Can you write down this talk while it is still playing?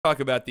talk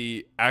about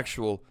the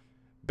actual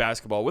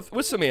basketball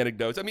with some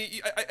anecdotes. I mean,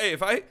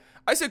 if I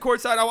said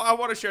courtside, I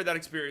want to share that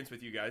experience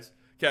with you guys.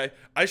 Okay,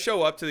 I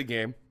show up to the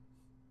game.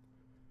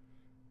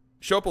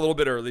 Show up a little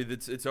bit early.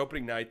 It's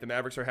opening night. The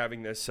Mavericks are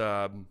having this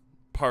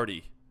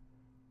party,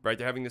 right?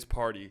 They're having this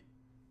party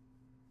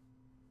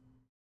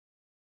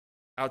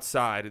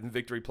outside in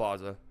Victory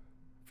Plaza.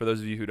 For those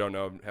of you who don't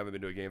know, haven't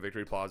been to a game,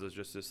 Victory Plaza is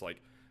just this,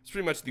 like, it's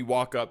pretty much the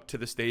walk up to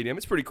the stadium.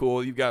 It's pretty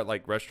cool. You've got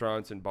like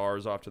restaurants and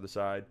bars off to the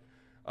side.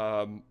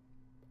 I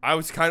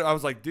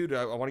was like, dude,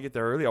 I want to get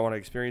there early. I want to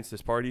experience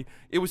this party.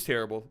 It was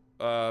terrible.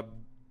 I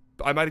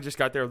might have just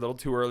got there a little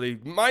too early.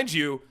 Mind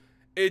you,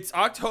 it's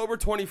October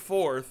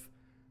 24th,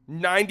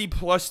 90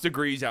 plus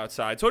degrees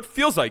outside. So it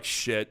feels like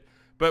shit,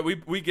 but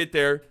we get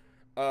there.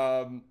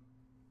 I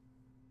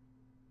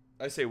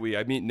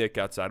meet Nick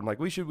outside. I'm like,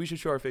 we should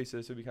show our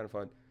faces. It'd be kind of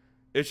fun.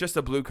 It's just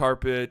a blue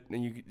carpet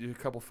and you do a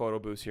couple photo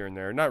booths here and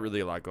there. Not really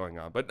a lot going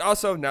on, but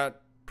also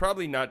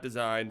probably not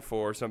designed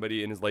for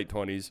somebody in his late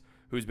 20s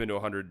who's been to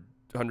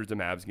hundreds of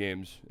Mavs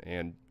games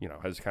and, you know,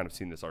 has kind of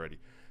seen this already.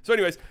 So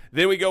anyways,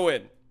 then we go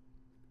in,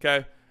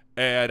 okay?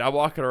 And I'm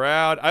walking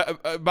around.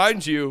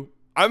 Mind you,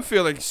 I'm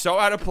feeling so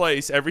out of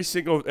place every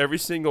single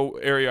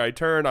area I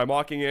turn. I'm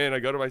walking in. I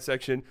go to my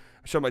section.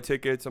 I show my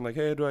tickets. I'm like,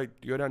 hey, do I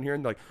go down here?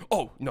 And they're like,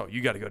 oh, no,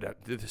 you got to go down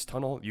this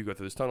tunnel. You go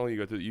through this tunnel.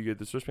 You get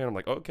this wristband. I'm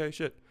like, okay,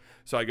 shit.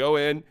 So I go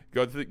in,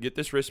 get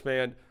this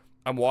wristband.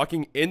 I'm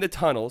walking in the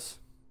tunnels.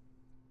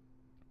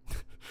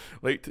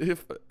 late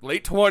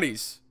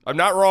 20s. I'm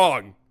not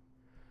wrong.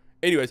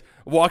 Anyways,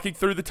 walking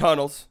through the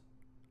tunnels,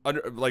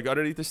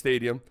 underneath the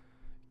stadium.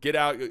 Get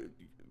out.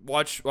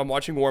 I'm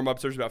watching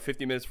warm-ups. There's about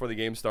 50 minutes before the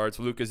game starts.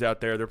 Luka's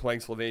out there. They're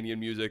playing Slovenian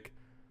music.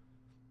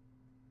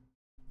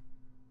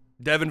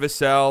 Devin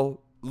Vassell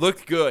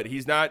looked good.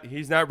 He's not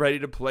ready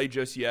to play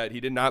just yet. He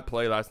did not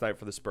play last night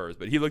for the Spurs,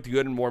 but he looked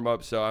good in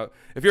warm-ups. So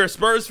if you're a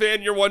Spurs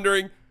fan, you're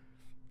wondering,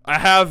 I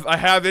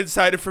have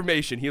inside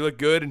information. He looked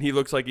good, and he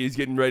looks like he's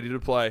getting ready to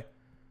play.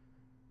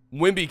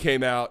 Wemby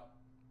came out.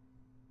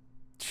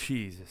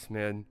 Jesus,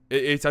 man.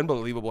 It's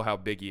unbelievable how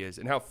big he is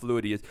and how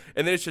fluid he is.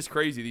 And then it's just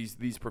crazy,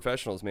 these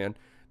professionals, man.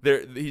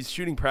 He's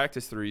shooting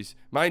practice threes.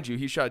 Mind you,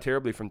 he shot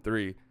terribly from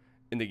three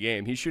in the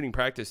game. He's shooting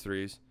practice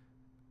threes.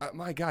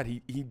 My God,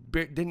 he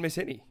didn't miss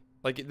any.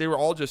 Like, they were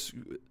all just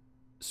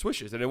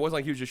swishes. And it wasn't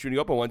like he was just shooting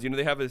open ones. You know,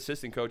 they have an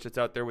assistant coach that's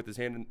out there with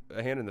a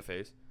hand in the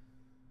face.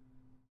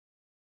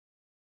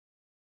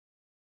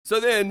 So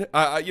then,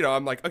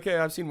 I'm like, okay,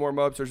 I've seen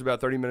warm-ups. There's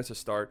about 30 minutes to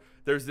start.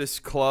 There's this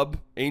club,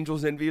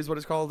 Angels Envy is what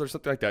it's called, or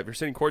something like that. If you're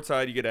sitting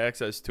courtside, you get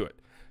access to it.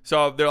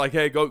 So they're like,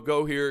 hey,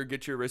 go here,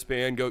 get your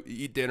wristband, go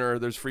eat dinner.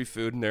 There's free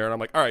food in there. And I'm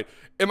like, all right.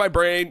 In my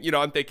brain,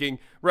 I'm thinking,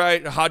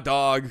 right, a hot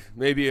dog,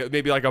 maybe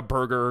like a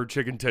burger,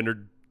 chicken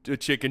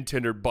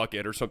tender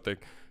bucket or something.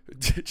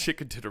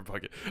 Chicken tender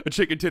bucket, a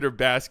chicken tender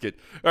basket.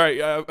 All right.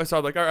 So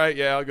I'm like, all right,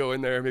 yeah, I'll go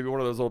in there. Maybe one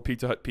of those little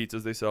Pizza Hut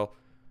pizzas they sell.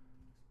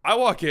 I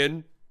walk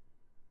in.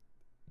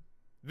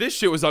 This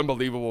shit was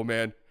unbelievable,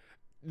 man.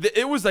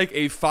 It was like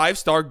a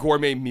 5-star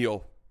gourmet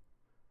meal.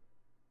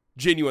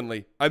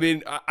 Genuinely. I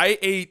mean, I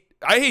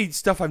ate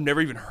stuff I've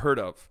never even heard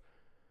of.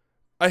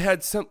 I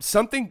had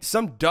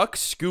some duck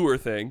skewer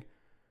thing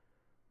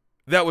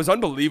that was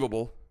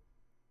unbelievable.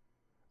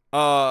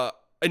 I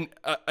think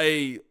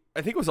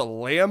it was a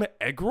lamb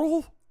egg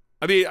roll.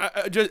 I mean,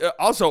 just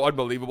also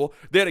unbelievable.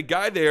 They had a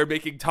guy there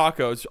making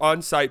tacos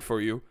on site for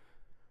you.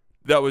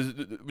 That was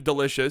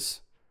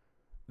delicious.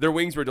 Their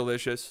wings were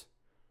delicious.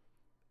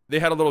 They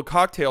had a little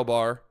cocktail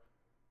bar.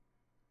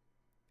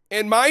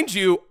 And mind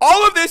you,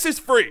 all of this is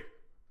free.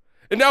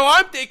 And now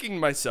I'm thinking to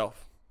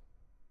myself,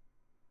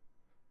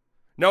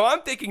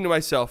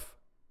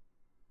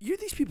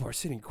 these people are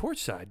sitting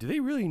courtside. Do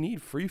they really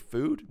need free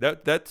food?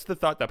 That's the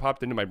thought that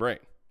popped into my brain.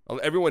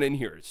 Everyone in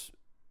here is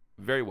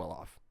very well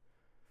off.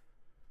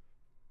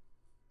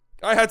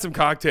 I had some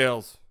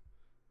cocktails.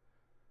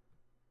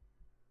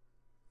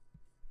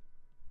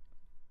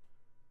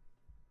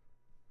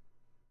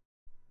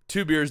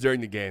 Two beers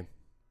during the game.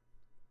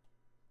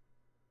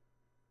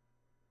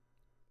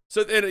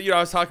 So then, I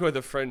was talking with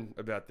a friend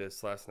about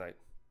this last night,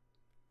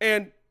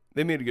 and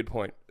they made a good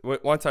point.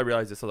 Once I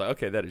realized this, I was like,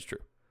 okay, that is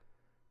true.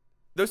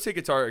 Those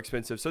tickets are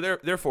expensive, so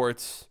therefore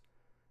it's,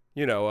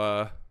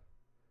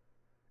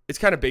 it's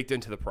kind of baked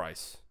into the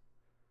price.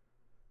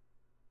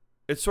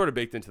 It's sort of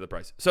baked into the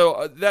price.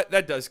 So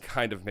that does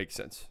kind of make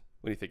sense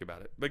when you think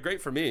about it. But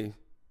great for me.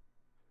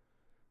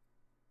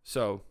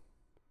 So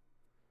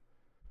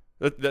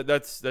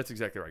that's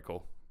exactly right,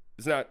 Cole.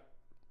 It's not,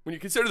 when you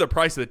consider the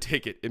price of the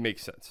ticket, it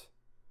makes sense.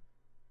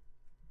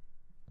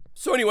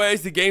 So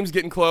anyways, the game's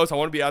getting close. I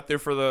want to be out there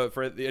for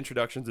the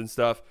introductions and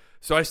stuff.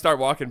 So I start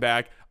walking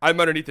back. I'm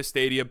underneath the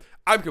stadium.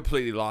 I'm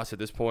completely lost at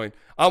this point.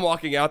 I'm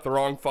walking out the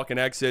wrong fucking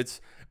exits.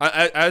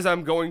 As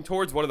I'm going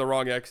towards one of the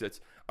wrong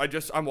exits,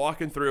 I'm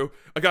walking through.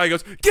 A guy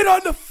goes, get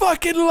on the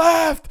fucking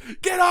left.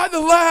 Get on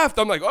the left.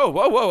 I'm like, oh,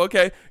 whoa,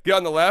 okay. Get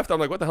on the left. I'm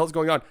like, what the hell's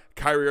going on?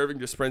 Kyrie Irving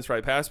just sprints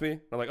right past me.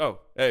 I'm like,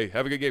 oh, hey,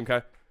 have a good game, Kai.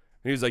 And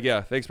he was like,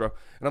 yeah, thanks, bro.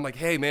 And I'm like,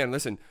 hey, man,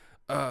 listen.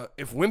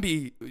 if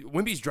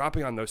Wimby's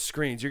dropping on those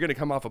screens, you're going to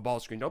come off a ball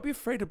screen. Don't be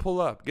afraid to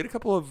pull up. Get a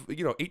couple of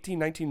 18,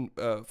 19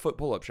 foot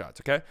pull up shots.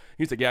 Okay.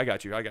 He's like, yeah, I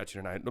got you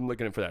tonight. I'm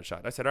looking for that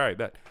shot. I said, all right,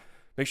 bet.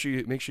 Make sure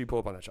you pull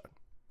up on that shot.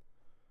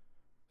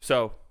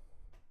 So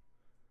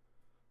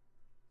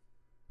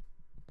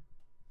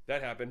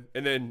that happened,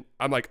 and then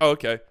I'm like, oh,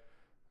 okay.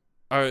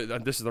 All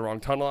right, this is the wrong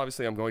tunnel.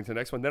 Obviously, I'm going to the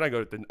next one. Then I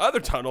go to the other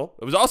tunnel.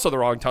 It was also the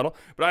wrong tunnel.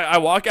 But I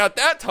walk out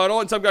that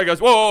tunnel, and some guy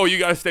goes, whoa, you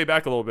got to stay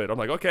back a little bit. I'm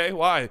like, okay,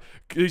 why?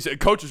 He said,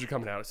 coaches are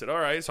coming out. I said, all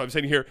right. So I'm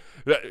sitting here.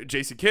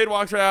 Jason Kidd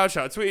walks out.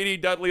 Sean Sweetie,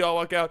 Dudley all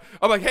walk out.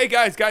 I'm like, hey,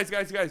 guys.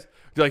 They're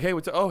like, hey,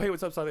 what's up? Oh, hey,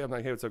 what's up, Sally? I'm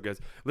like, hey, what's up,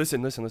 guys?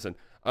 Listen.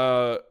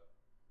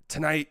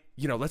 Tonight,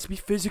 let's be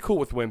physical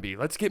with Wimby.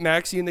 Let's get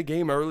Maxey in the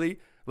game early.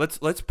 Let's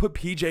put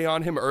PJ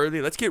on him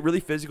early. Let's get really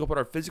physical, put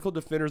our physical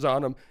defenders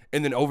on him,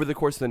 and then over the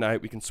course of the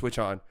night, we can switch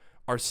on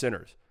our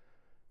centers.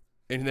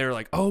 And they were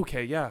like, oh,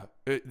 okay, yeah.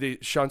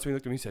 Sean Sweeney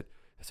looked at me and said,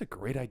 that's a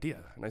great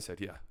idea. And I said,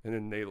 yeah. And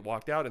then they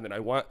walked out, and then I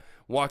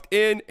walked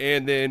in,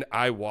 and then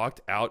I walked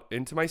out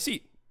into my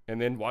seat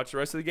and then watched the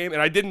rest of the game.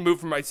 And I didn't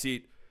move from my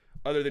seat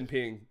other than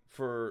peeing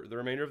for the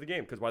remainder of the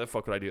game, because why the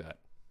fuck would I do that?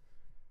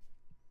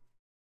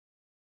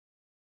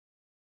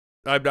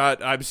 I'm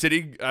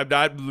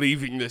not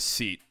leaving this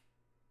seat.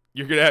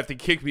 You're going to have to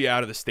kick me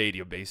out of the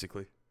stadium,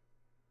 basically.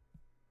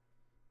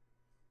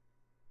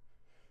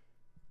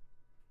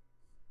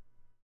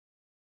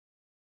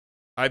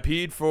 I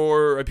peed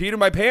in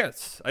my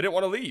pants. I didn't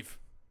want to leave.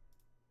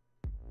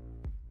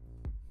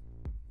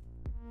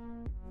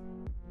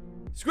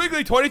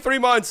 Squiggly, 23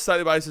 months.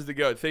 Silent Bias is the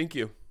goat. Thank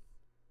you.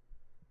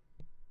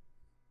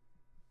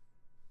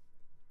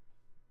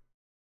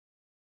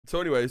 So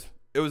anyways,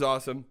 it was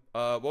awesome.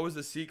 What was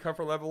the seat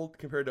comfort level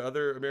compared to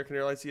other American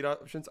Airlines seat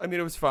options? I mean,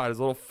 it was fine. It was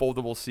a little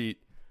foldable seat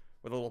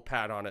with a little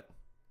pad on it.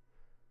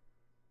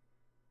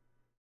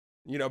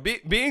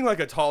 Being like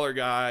a taller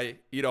guy,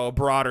 a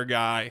broader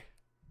guy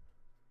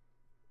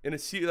in a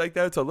seat like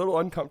that, it's a little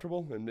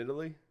uncomfortable,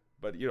 admittedly.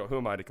 But, who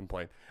am I to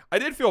complain? I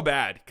did feel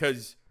bad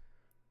because,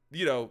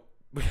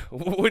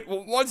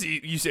 once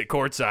you sit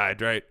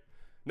courtside, right?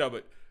 No,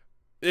 but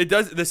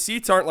the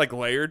seats aren't like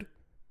layered.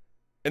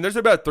 And there's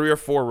about 3 or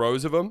 4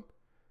 rows of them.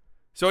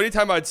 So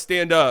anytime I'd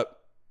stand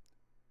up,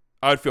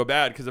 I would feel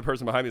bad because the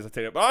person behind me is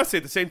standing up. But honestly,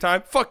 at the same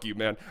time, fuck you,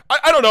 man.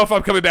 I don't know if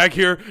I'm coming back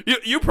here.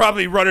 You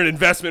probably run an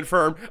investment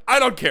firm. I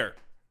don't care.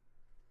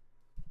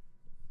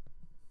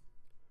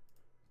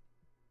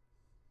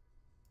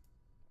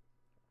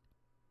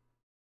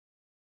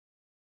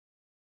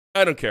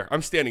 I don't care.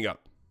 I'm standing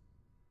up.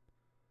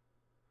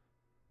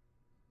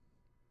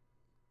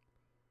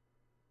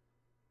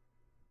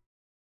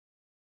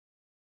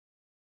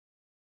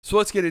 So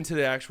let's get into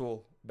the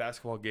actual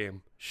basketball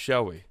game,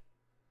 shall we?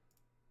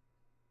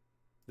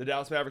 The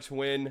Dallas Mavericks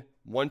win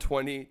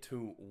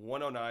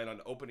 120-109 on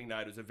opening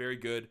night. It was a very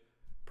good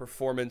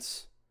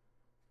performance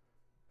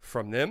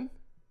from them.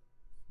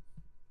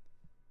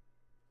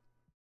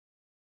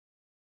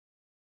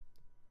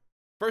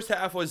 First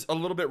half was a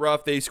little bit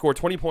rough. They scored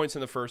 20 points in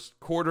the first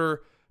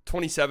quarter,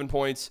 27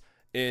 points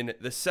in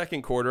the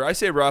second quarter. I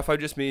say rough, I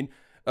just mean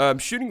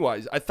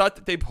shooting-wise. I thought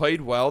that they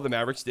played well, the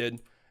Mavericks did,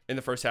 in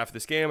the first half of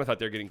this game. I thought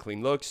they were getting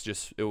clean looks.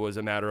 Just it was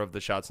a matter of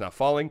the shots not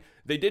falling.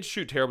 They did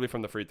shoot terribly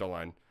from the free throw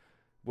line,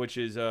 which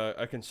is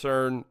a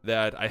concern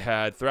that I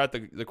had throughout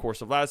the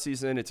course of last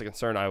season. It's a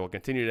concern I will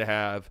continue to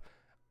have.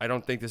 I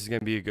don't think this is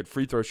going to be a good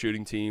free throw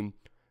shooting team.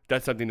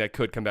 That's something that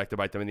could come back to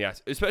bite them in the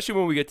ass, especially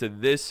when we get to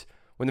this,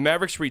 when the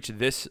Mavericks reach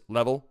this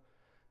level,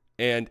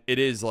 and it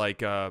is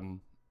like, you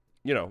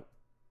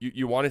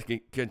want to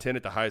contend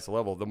at the highest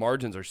level. The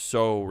margins are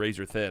so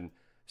razor thin.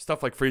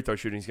 Stuff like free throw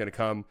shooting is going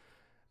to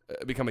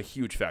become a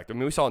huge factor. I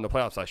mean, we saw in the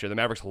playoffs last year, the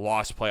Mavericks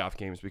lost playoff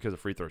games because of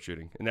free throw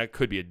shooting, and that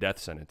could be a death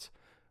sentence.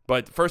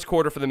 But first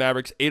quarter for the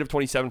Mavericks, 8 of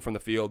 27 from the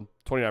field,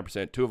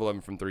 29%, 2 of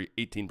 11 from 3,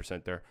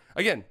 18% there.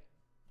 Again,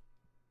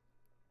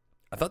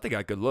 I thought they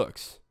got good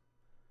looks.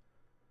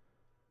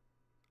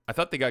 It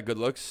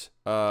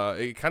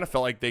kind of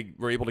felt like they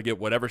were able to get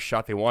whatever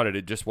shot they wanted.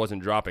 It just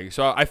wasn't dropping.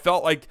 So I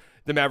felt like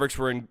the Mavericks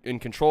were in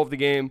control of the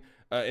game.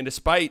 And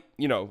despite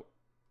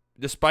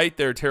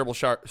their terrible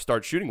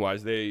start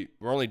shooting-wise, they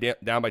were only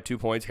down by 2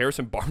 points.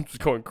 Harrison Barnes was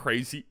going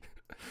crazy.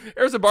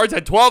 Harrison Barnes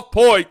had 12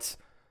 points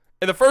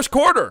in the first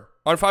quarter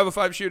on 5 of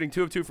 5 shooting,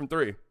 2 of 2 from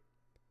 3.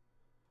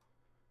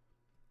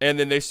 And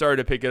then they started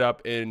to pick it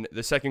up in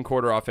the second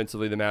quarter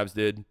offensively. The Mavs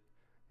did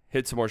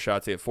hit some more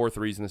shots. They had 4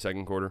 threes in the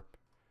second quarter.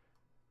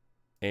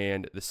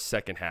 And the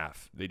second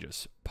half, they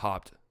just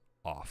popped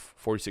off.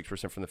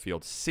 46% from the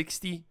field,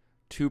 62%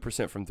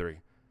 from 3.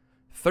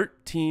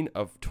 13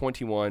 of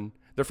 21.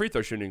 Their free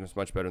throw shooting was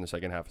much better in the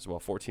second half as well.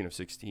 14 of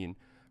 16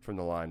 from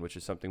the line, which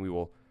is something we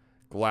will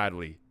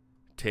gladly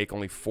take.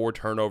 Only 4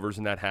 turnovers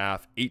in that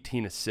half,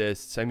 18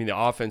 assists. I mean, the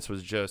offense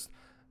was just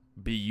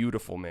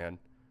beautiful, man.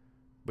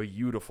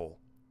 Beautiful.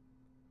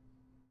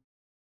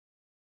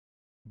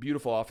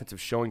 Beautiful offensive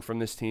showing from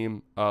this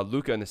team.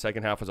 Luka in the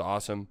second half was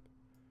awesome.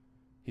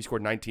 He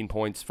scored 19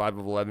 points, 5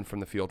 of 11 from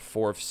the field,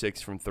 4 of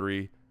 6 from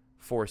 3,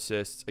 4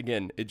 assists.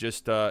 Again, it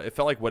just it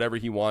felt like whatever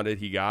he wanted,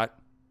 he got.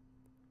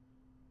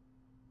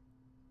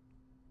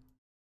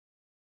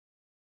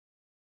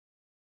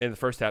 in the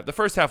first half. The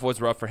first half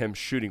was rough for him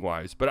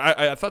shooting-wise, but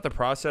I thought the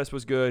process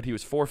was good. He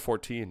was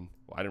 4-14.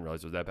 Well, I didn't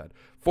realize it was that bad.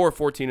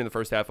 4-14 in the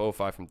first half,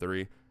 0-5 from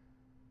 3.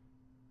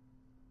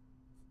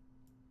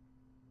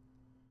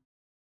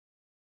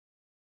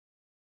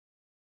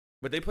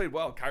 But they played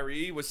well.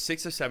 Kyrie was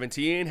 6 of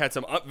 17, had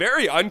some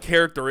very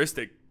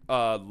uncharacteristic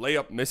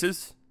layup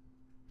misses.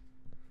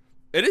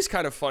 It is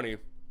kind of funny.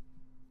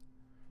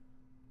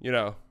 You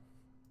know,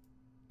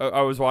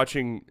 I was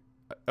watching,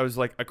 I was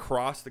like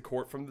across the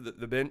court from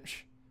the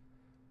bench.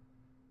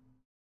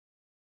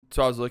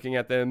 So I was looking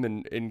at them,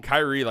 and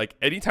Kyrie, like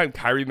anytime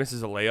Kyrie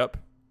misses a layup,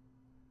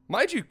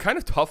 mind you, kind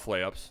of tough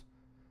layups.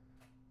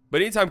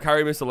 But anytime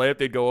Kyrie missed a layup,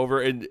 they'd go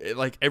over, and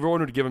like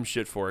everyone would give him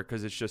shit for it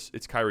because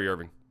it's Kyrie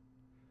Irving.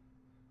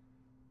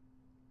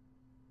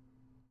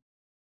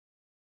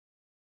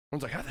 I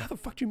was like, how the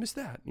fuck did you miss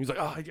that? And he was like,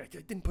 oh, I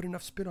didn't put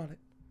enough spin on it.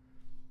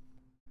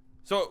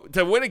 So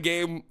to win a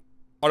game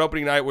on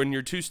opening night when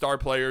your 2 star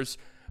players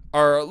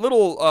are a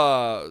little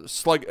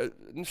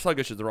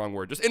sluggish is the wrong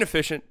word, just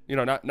inefficient, you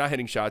know, not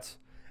hitting shots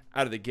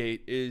out of the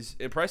gate is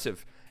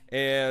impressive.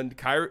 And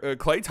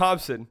Klay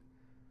Thompson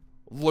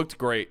looked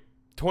great.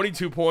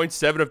 22 points,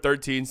 7 of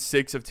 13,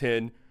 6 of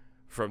 10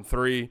 from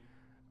 3.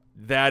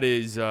 That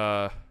is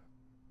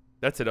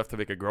that's enough to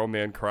make a grown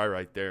man cry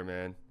right there,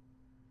 man.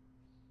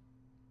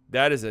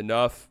 That is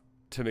enough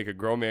to make a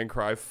grown man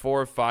cry.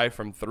 4 of 5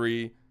 from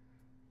 3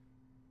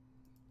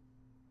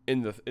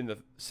 in the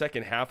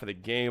second half of the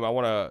game. I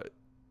want to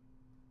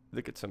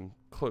look at some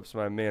clips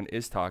my man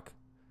Istok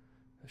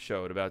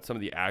showed about some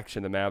of the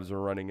action the Mavs were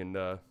running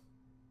and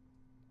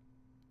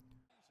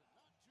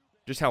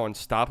just how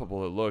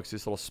unstoppable it looks.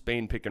 This little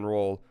Spain pick and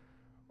roll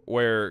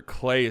where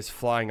Klay is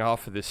flying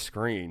off of this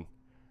screen.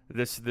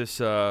 This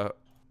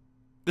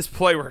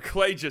play where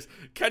Klay just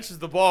catches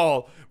the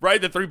ball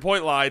right at the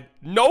 3-point line.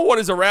 No one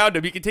is around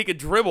him. He can take a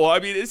dribble. I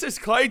mean, this is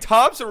Klay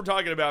Thompson we're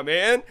talking about,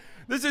 man.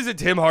 This isn't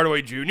Tim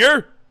Hardaway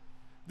Jr.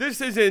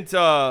 This isn't,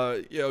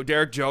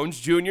 Derek Jones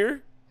Jr.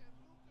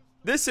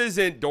 This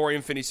isn't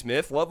Dorian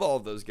Finney-Smith. Love all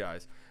of those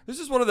guys. This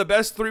is one of the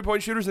best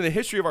 3-point shooters in the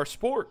history of our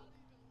sport.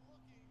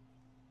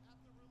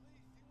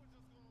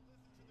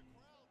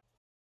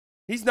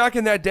 He's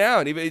knocking that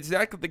down. It's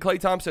exactly the Klay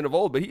Thompson of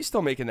old, but he's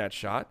still making that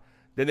shot.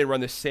 Then they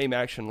run the same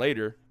action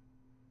later.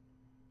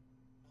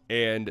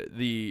 And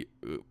the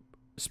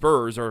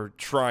Spurs are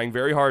trying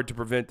very hard to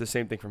prevent the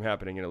same thing from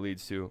happening, and it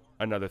leads to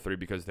another 3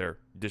 because they're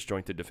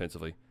disjointed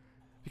defensively.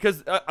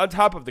 Because on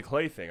top of the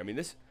Klay thing, I mean,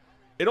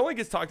 it only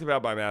gets talked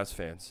about by Mavs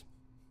fans.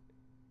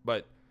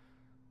 But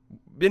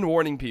been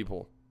warning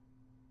people.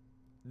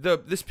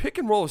 This pick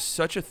and roll is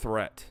such a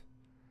threat.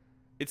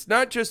 It's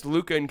not just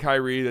Luka and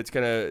Kyrie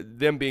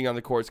them being on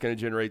the court is going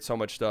to generate so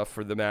much stuff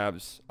for the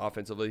Mavs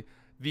offensively.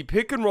 The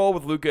pick and roll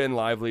with Luka and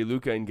Lively,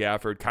 Luka and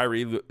Gafford,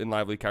 Kyrie and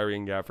Lively, Kyrie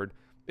and Gafford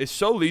is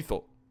so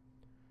lethal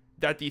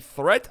that the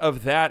threat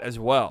of that as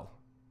well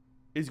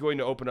is going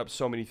to open up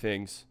so many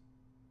things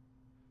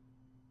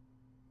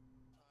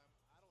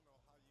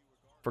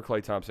for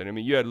Klay Thompson. I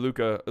mean, you had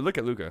Luka. Look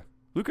at Luka.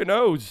 Luka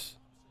knows.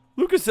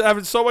 Luka's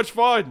having so much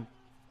fun.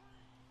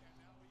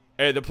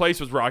 And the place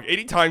was rocking.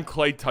 Anytime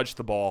Klay touched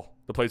the ball,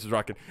 the place was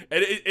rocking.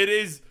 And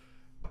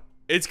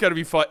it's going to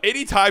be fun.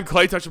 Anytime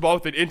Klay touched the ball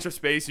with an inch of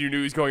space and you knew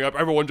he was going up,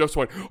 everyone just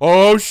went,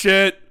 oh,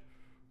 shit.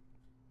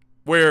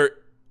 Where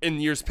in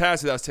years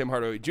past, that was Tim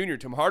Hardaway Jr.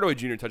 Tim Hardaway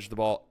Jr. touched the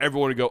ball,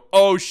 everyone would go,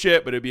 oh,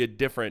 shit, but it'd be a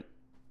different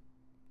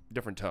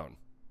tone,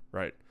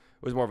 right? It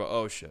was more of a,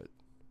 oh, shit.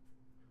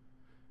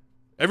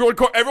 Everyone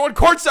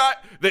courtside.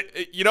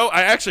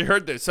 I actually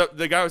heard this. So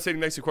the guy who was sitting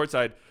next to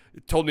courtside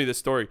told me this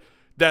story.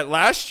 That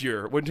last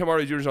year, when Tim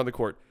Hardaway Jr. was on the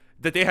court,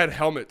 that they had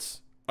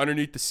helmets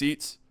underneath the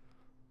seats.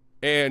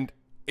 And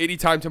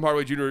anytime Tim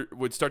Hardaway Jr.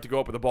 would start to go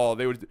up with the ball,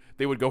 they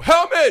would go,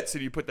 helmets!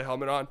 And you put the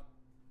helmet on.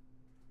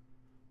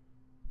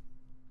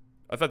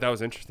 I thought that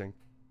was interesting.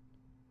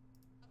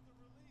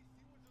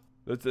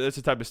 That's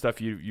the type of stuff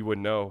you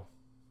wouldn't know.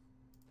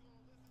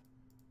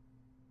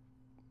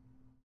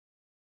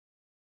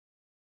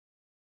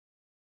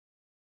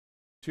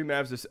 Two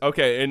Mavs.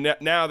 Okay, and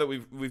now that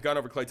we've gone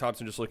over Klay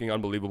Thompson just looking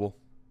unbelievable,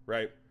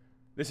 right?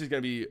 This is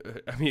going to be,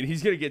 I mean,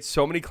 he's going to get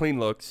so many clean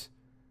looks.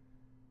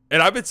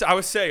 And I was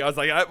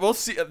like, we'll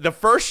see. The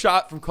first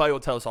shot from Klay will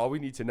tell us all we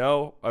need to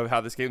know of how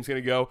this game's going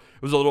to go.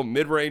 It was a little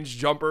mid-range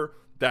jumper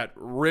that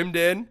rimmed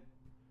in.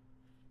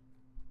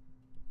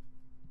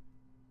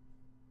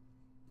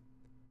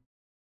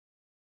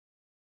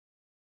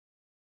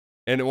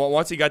 And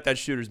once he got that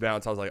shooter's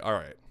bounce, I was like, all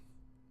right.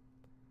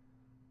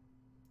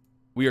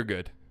 We are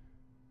good.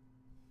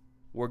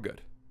 We're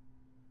good.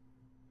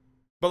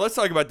 But let's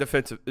talk about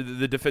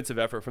the defensive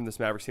effort from this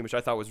Mavericks team, which I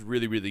thought was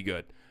really, really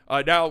good.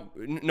 Now,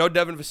 no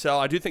Devin Vassell.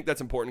 I do think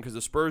that's important because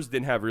the Spurs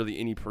didn't have really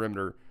any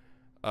perimeter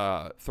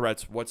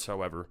threats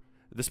whatsoever.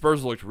 The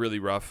Spurs looked really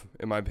rough,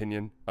 in my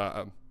opinion.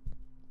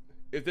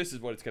 If this is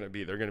what it's going to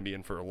be, they're going to be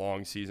in for a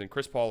long season.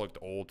 Chris Paul looked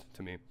old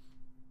to me.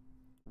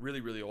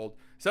 Really, really old.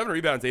 7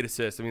 rebounds, 8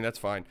 assists. I mean, that's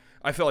fine.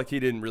 I feel like he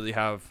didn't really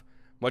have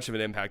much of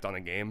an impact on the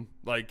game.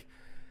 Like,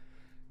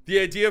 the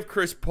idea of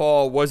Chris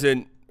Paul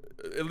wasn't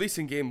at least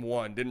in game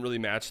one, didn't really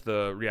match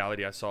the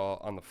reality I saw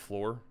on the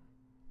floor.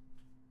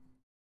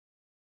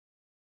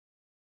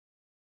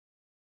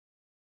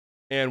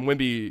 And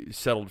Wemby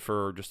settled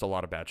for just a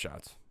lot of bad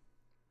shots.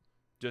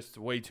 Just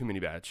way too many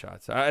bad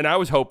shots. And I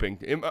was hoping,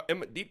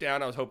 deep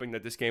down, I was hoping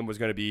that this game was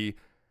going to be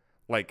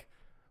like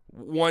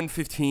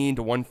 115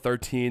 to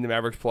 113. The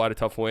Mavericks pull out a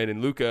tough win,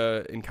 and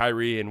Luka and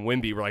Kyrie and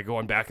Wemby were like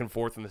going back and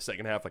forth in the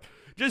second half. Like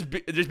just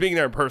being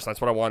there in person,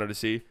 that's what I wanted to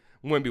see.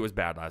 Wemby was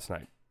bad last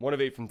night. 1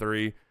 of 8 from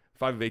 3,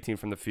 5 of 18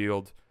 from the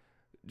field,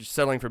 just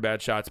settling for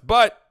bad shots.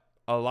 But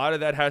a lot of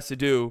that has to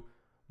do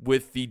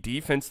with the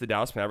defense the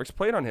Dallas Mavericks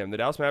played on him. The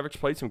Dallas Mavericks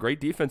played some great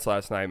defense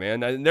last night,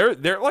 man. And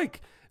they're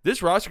like,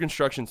 this roster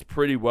construction's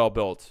pretty well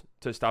built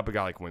to stop a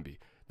guy like Wemby.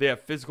 They have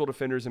physical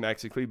defenders in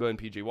Maxi Kleber and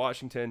PJ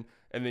Washington,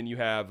 and then you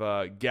have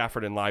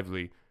Gafford and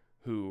Lively,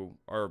 who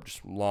are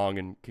just long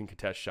and can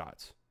contest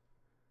shots.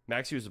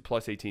 Maxi was a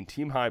plus 18,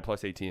 team high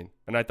plus 18,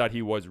 and I thought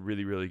he was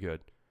really, really good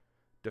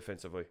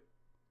defensively.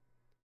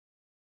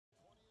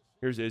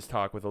 Here's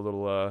Iztok with a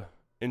little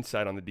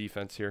insight on the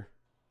defense here.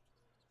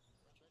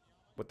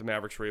 What the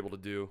Mavericks were able to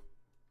do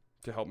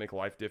to help make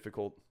life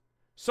difficult.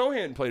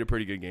 Sohan played a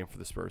pretty good game for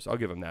the Spurs. I'll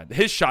give him that.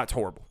 His shot's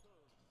horrible.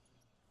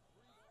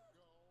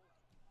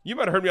 You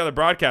might have heard me on the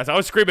broadcast. I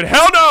was screaming,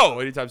 hell no!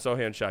 Anytime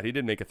Sohan shot. He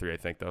did make a 3, I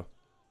think, though.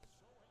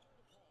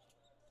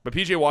 But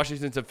PJ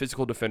Washington's a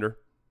physical defender.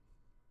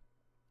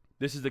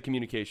 This is the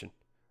communication,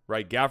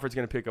 right? Gafford's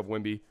going to pick up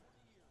Wemby.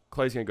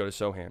 Clay's going to go to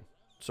Sohan.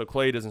 So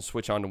Clay doesn't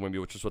switch on to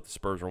Wemby, which is what the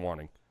Spurs were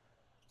wanting.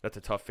 That's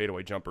a tough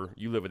fadeaway jumper.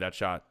 You live with that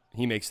shot.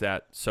 He makes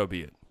that, so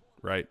be it,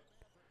 right?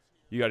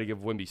 You got to give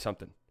Wemby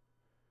something.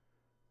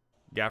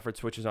 Gafford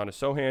switches on to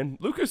Sohan.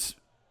 Lucas,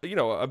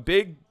 a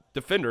big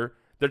defender.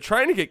 They're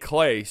trying to get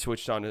Clay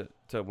switched on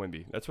to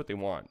Wemby. That's what they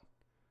want.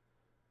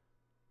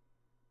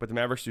 But the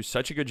Mavericks do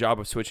such a good job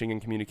of switching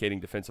and communicating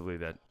defensively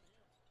that,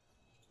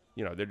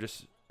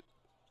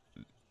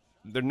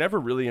 they're never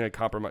really in a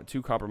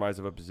too compromised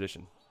of a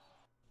position.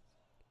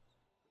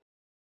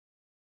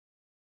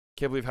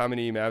 Can't believe how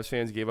many Mavs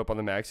fans gave up on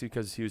the Maxey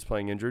because he was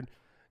playing injured.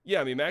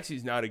 Yeah, I mean,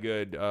 Maxey's not a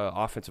good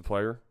offensive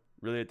player,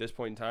 really, at this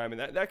point in time.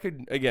 And that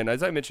could, again,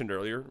 as I mentioned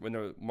earlier, when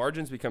the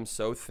margins become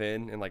so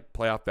thin in, like,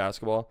 playoff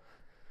basketball,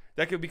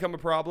 that could become a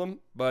problem.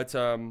 But,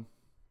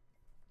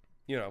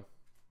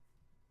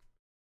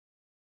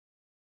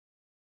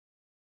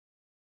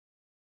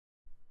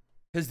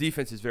 his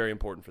defense is very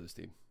important for this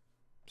team.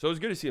 So it was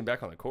good to see him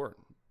back on the court.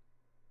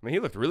 I mean, he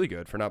looked really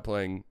good for not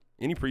playing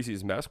any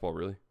preseason basketball,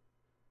 really.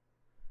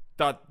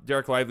 Thought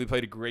Derek Lively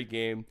played a great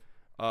game.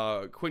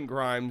 Quentin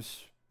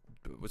Grimes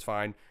was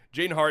fine.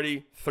 Jaden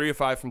Hardy, 3 of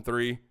 5 from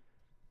 3.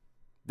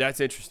 That's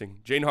interesting.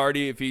 Jaden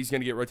Hardy, if he's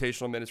going to get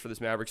rotational minutes for this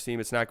Mavericks team,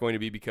 it's not going to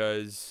be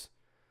because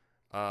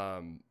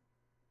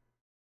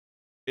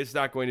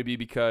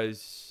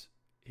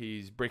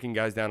he's breaking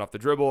guys down off the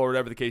dribble or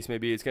whatever the case may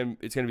be. It's going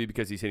to be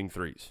because he's hitting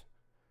threes.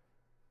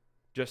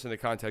 Just in the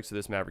context of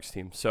this Mavericks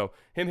team. So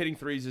him hitting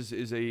threes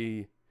is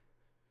a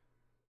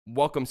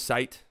welcome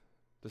sight,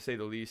 to say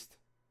the least.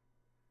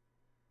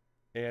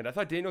 And I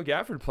thought Daniel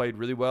Gafford played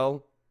really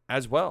well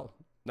as well.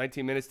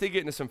 19 minutes. They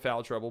get into some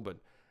foul trouble, but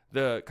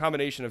the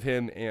combination of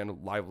him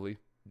and Lively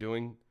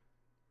doing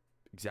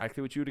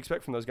exactly what you would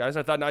expect from those guys.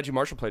 I thought Najee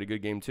Marshall played a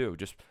good game too.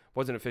 Just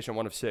wasn't efficient,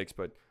 1 of 6,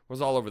 but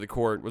was all over the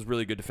court, was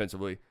really good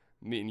defensively.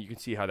 I mean, you can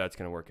see how that's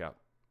going to work out.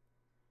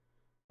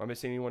 Am I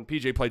missing anyone?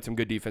 PJ played some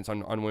good defense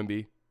on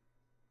Wemby.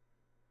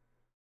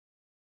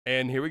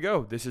 And here we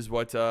go. This is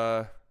what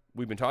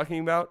we've been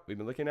talking about. We've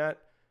been looking at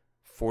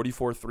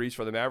 44 threes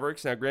for the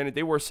Mavericks. Now, granted,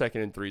 they were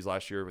second in threes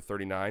last year with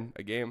 39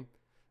 a game.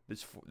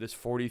 This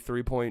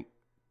 43-point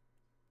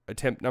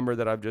attempt number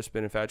that I've just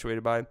been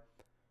infatuated by,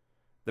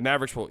 the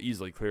Mavericks will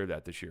easily clear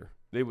that this year.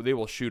 They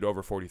will shoot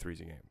over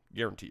 43s a game,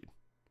 guaranteed.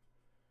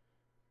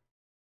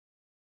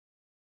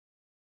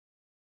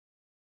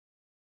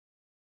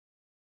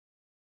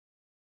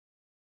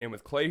 And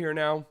with Clay here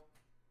now,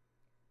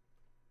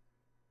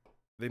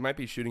 they might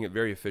be shooting it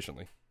very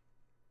efficiently.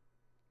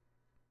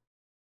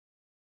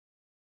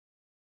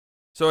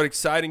 So an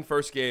exciting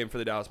first game for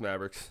the Dallas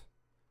Mavericks.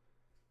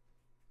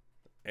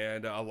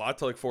 And a lot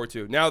to look forward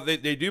to. Now, they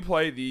do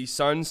play the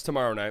Suns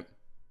tomorrow night,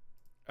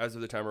 as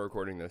of the time we're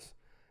recording this.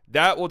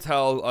 That will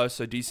tell us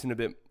a decent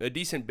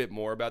bit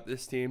more about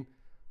this team,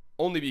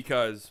 only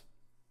because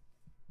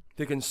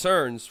the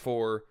concerns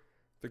for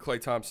the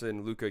Klay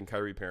Thompson, Luka, and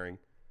Kyrie pairing,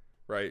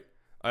 right?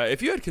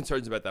 If you had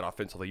concerns about that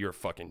offensively, you're a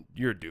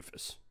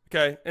doofus.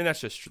 Okay, and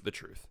that's just the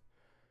truth.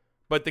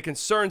 But the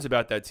concerns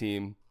about that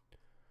team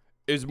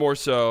is more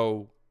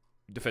so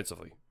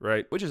defensively,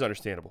 right? Which is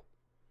understandable.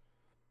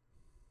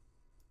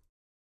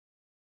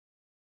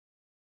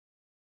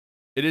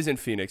 It is in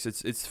Phoenix.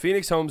 It's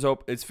Phoenix home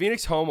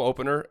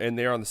opener, and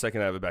they're on the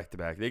second half of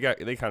back-to-back. They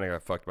kind of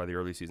got fucked by the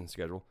early season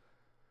schedule.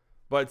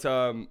 But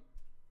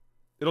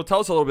it'll tell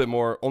us a little bit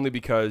more, only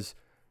because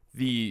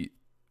the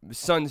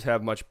Suns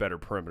have much better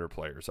perimeter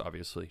players,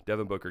 obviously.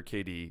 Devin Booker,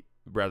 KD,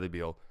 Bradley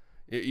Beal,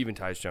 even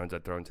Tyus Jones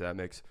I'd throw into that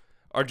mix,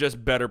 are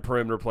just better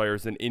perimeter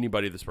players than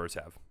anybody the Spurs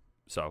have.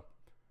 So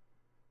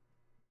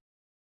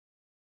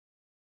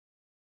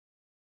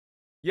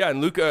Yeah,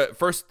 and Luka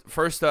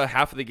first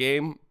half of the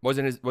game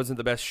wasn't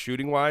the best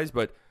shooting wise,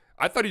 but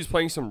I thought he was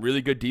playing some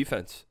really good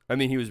defense. I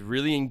mean, he was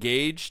really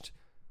engaged.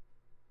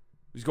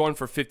 He was going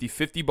for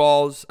 50-50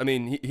 balls. I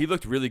mean, he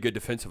looked really good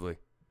defensively.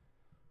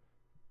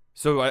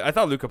 So I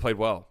thought Luka played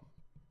well.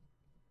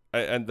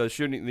 And the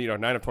shooting,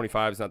 9 of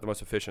 25 is not the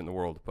most efficient in the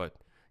world, but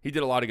he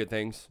did a lot of good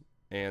things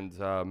and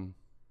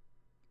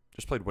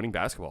just played winning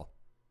basketball,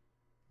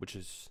 which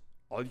is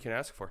all you can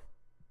ask for.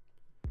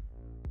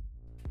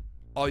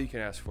 All you can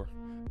ask for.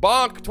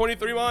 Bonk,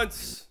 23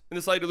 months in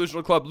the Slight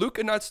Delusional Club.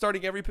 Luka not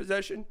starting every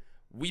possession.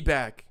 We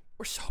back.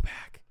 We're so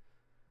back.